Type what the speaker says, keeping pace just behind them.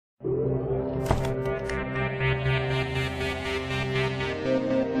Another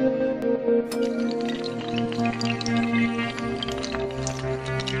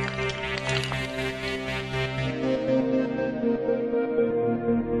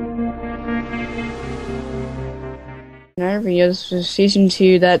video. This was season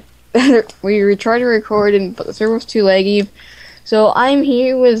 2 that we tried to record, but the server was too laggy. So I'm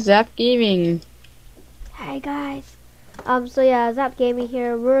here with Zap Gaming. Hey guys. So yeah, Zap Gaming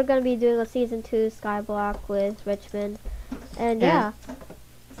here. We're gonna be doing a season 2 skyblock with Richmond, and yeah.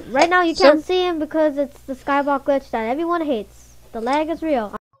 Right now you can't see him because it's the skyblock glitch that everyone hates. The lag is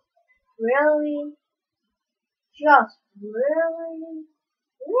real. Really? Just really?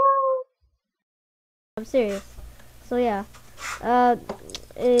 Really? I'm serious. So yeah. Yeah,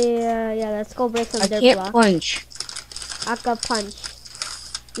 let's go break some dirt blocks. I can't punch. I can punch.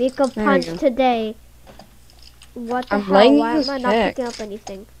 We can punch today. What the hell? Why am I not picking up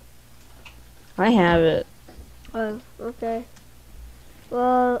anything? I have it. Oh, okay.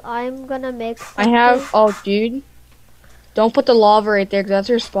 Well, I'm gonna make something. I have. Oh, dude. Don't put the lava right there, because that's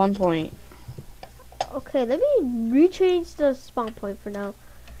your spawn point. Okay, let me rechange the spawn point for now.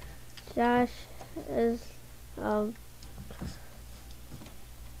 Josh is, well,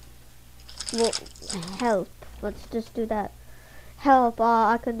 help. Let's just do that. Help,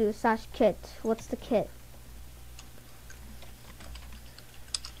 I can do /kit. What's the kit?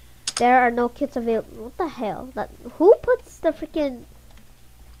 There are no kits available. What the hell? Who puts the freaking...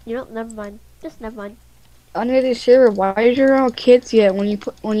 You know, never mind. Just never mind. Under the server, why is there no kits yet when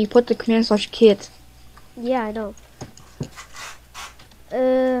you put the command /kit? Yeah, I know.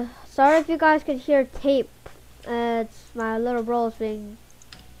 Sorry if you guys could hear tape. It's my little bros doing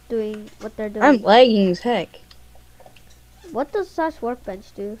what they're doing. I'm lagging as heck. What does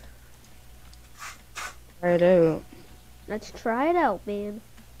 /workbench do? Try it out. Let's try it out, man.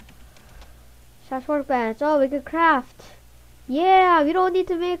 /workbench. Oh, we could craft. Yeah, we don't need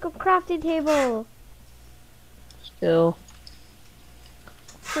to make a crafting table. Still.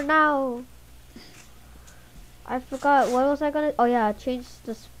 For now. I forgot. What was I gonna... Oh yeah, change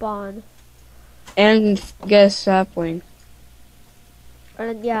the spawn. And get a sapling.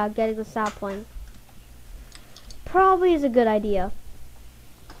 And yeah, getting the sapling. Probably is a good idea.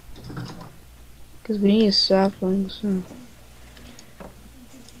 Because we need saplings. So.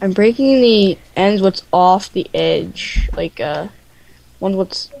 I'm breaking the ends what's off the edge. Like, one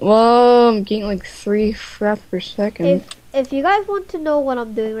what's... Whoa, I'm getting like 3 fraps per second. If you guys want to know what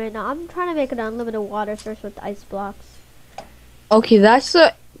I'm doing right now, I'm trying to make an unlimited water source with ice blocks. Okay, that's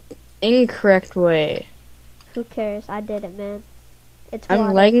the incorrect way. Who cares? I did it, man. It's water.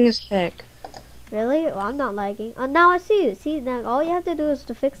 I'm lagging as heck. Really? Well, I'm not lagging. Now I see you. See, now all you have to do is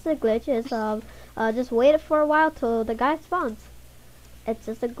to fix the glitch is just wait for a while till the guy spawns. It's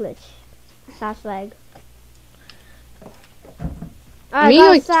just a glitch. /lag.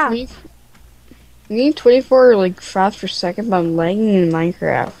 Alright, guys, I need 24 like fraps per second, but I'm lagging in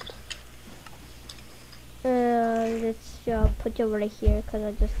Minecraft. Let's put you right here because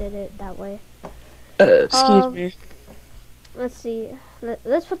I just did it that way. Excuse me. Let's see.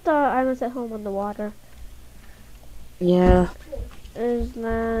 Let's put the islands at home on the water. Yeah. Is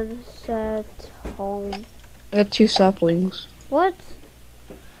land set home? I got 2 saplings. What?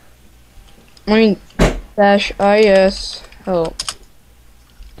 I mean, -is help.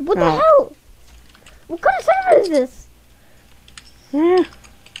 What the hell? What kind of server is this? Yeah.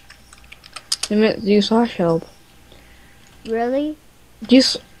 I meant do /help. Really?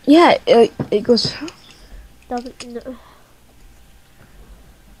 Yeah, it goes No.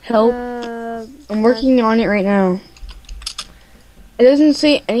 help. I'm working on it right now. It doesn't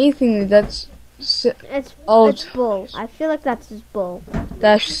say anything that's it's bull. I feel like that's just bull.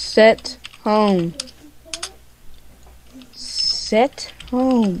 -set home. Set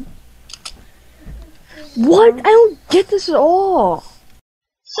home. What? I don't get this at all.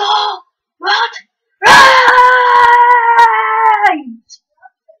 So what? Right!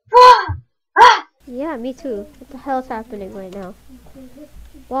 Yeah, me too. What the hell is happening right now?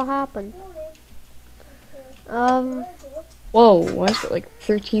 What happened? Whoa, what's it like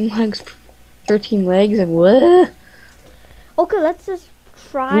 13 legs? 13 legs and what? Okay, let's just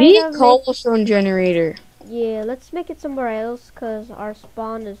try. We need a cobblestone generator. Yeah, let's make it somewhere else because our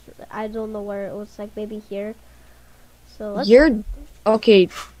spawn is, I don't know where it was, like maybe here. So let's... Okay.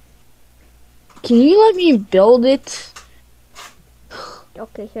 Can you let me build it?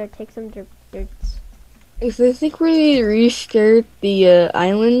 Okay, here, take some dirts. If I think we need to restart the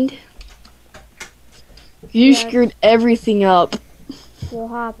island, you screwed everything up. What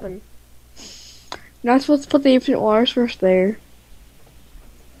happened? Not supposed to put the infinite water source there.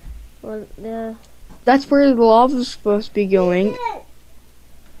 Well, That's where the lava's supposed to be going.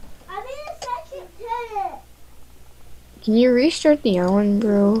 I need a second tenant. Can you restart the island,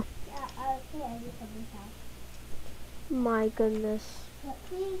 bro? Yeah, okay, I need something else. my goodness. But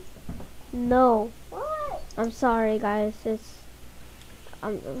please. No. What? I'm sorry, guys. It's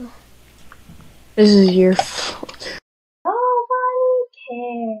This is your fault. Nobody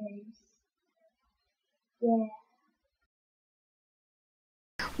cares. Yeah.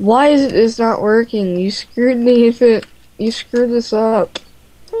 Why is this not working? You screwed me if it. You screwed this up.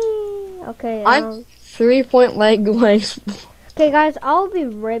 okay. I'm 3-point legs. Okay, guys. We'll be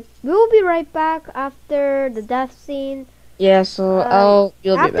right back after the death scene. Yeah, so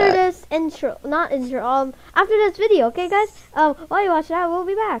you'll be After back. this intro, not intro. After this video, okay, guys. While you watch that, we'll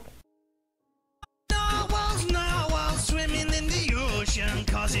be back. Narwhals swimming in the ocean,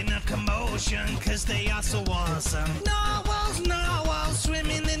 causing a commotion, cause they are so awesome. Narwhals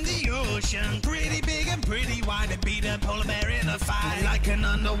swimming in the ocean, pretty big and pretty wide, and beat a polar bear in a fight. Like an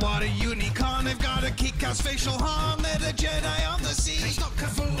underwater unicorn, they've got a kick-ass facial harm, they're the Jedi of the sea. They stop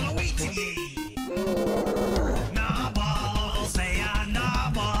Cthulhu waiting ye. Narwhals, they are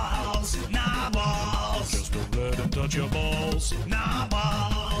narwhals, narwhals. Just don't let them touch your balls.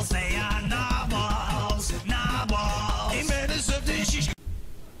 Narwhals, they are narwhals, narwhals. Inventors of dishes.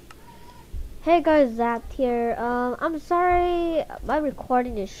 Hey guys, Zaped here. I'm sorry, my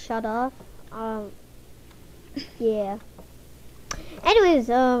recording is shut off. Yeah. Anyways,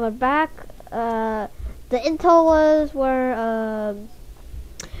 we're back. The intel was where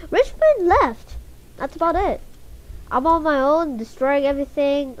Richmond left. That's about it. I'm on my own, destroying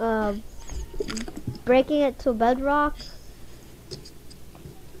everything, breaking it to bedrock.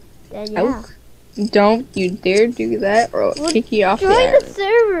 And yeah. Don't you dare do that, or I'll kick you off the Join the island.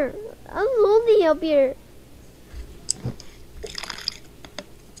 server. I'm lonely up here.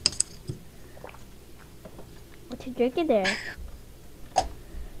 What you drinking there?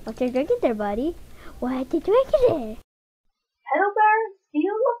 What you drinking there, buddy? What you drinking there? Hello, Bear.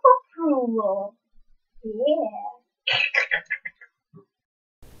 Seal of approval. Yeah.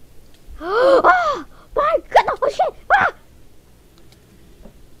 Oh my goodness! Oh shit! Ah!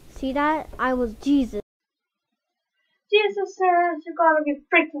 See that? I was Jesus. Jesus says you gotta be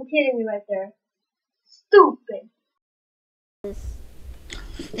freaking kidding me right there. Stupid.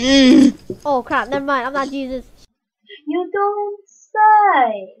 Oh crap! Never mind. I'm not Jesus. You don't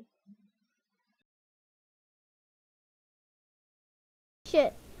say.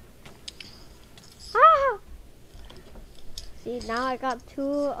 Shit. Ah! See, now I got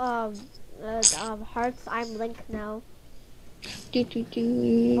two hearts. I'm Link now. Do, do,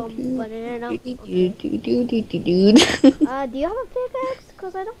 do, But do, okay. do, do, do, do, do. Do you have a pickaxe?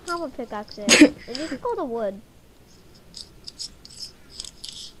 Cause I don't have a pickaxe yet. And you can go to wood.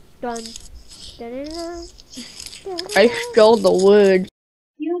 Done. Da-da-da. I stole the wood.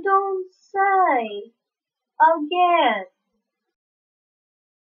 You don't say. Again.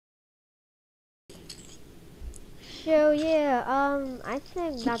 So yeah, I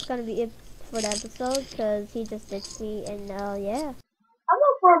think that's gonna be it for the episode. Cause he just ditched me, and yeah. I'm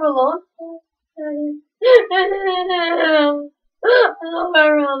not for alone. I'm not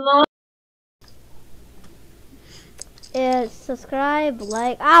for alone. Subscribe,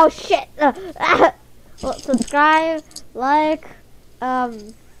 like. Oh shit! Well, subscribe, like,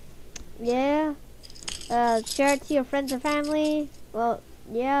 yeah. Share it to your friends and family. Well,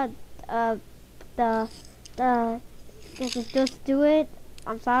 yeah. Just do it.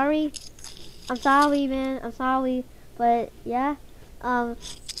 I'm sorry. I'm sorry, man. I'm sorry, but yeah. Also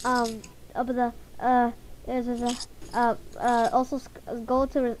go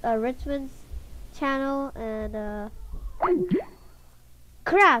to Richmond's channel and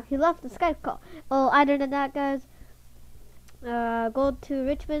crap, he left the Skype call. Well, other than that, guys, go to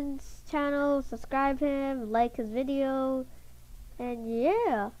Richmond's channel, subscribe him, like his video, and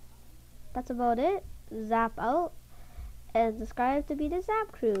yeah, that's about it. Zap out, and subscribe to be the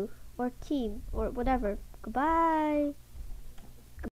Zap crew or team or whatever. Goodbye.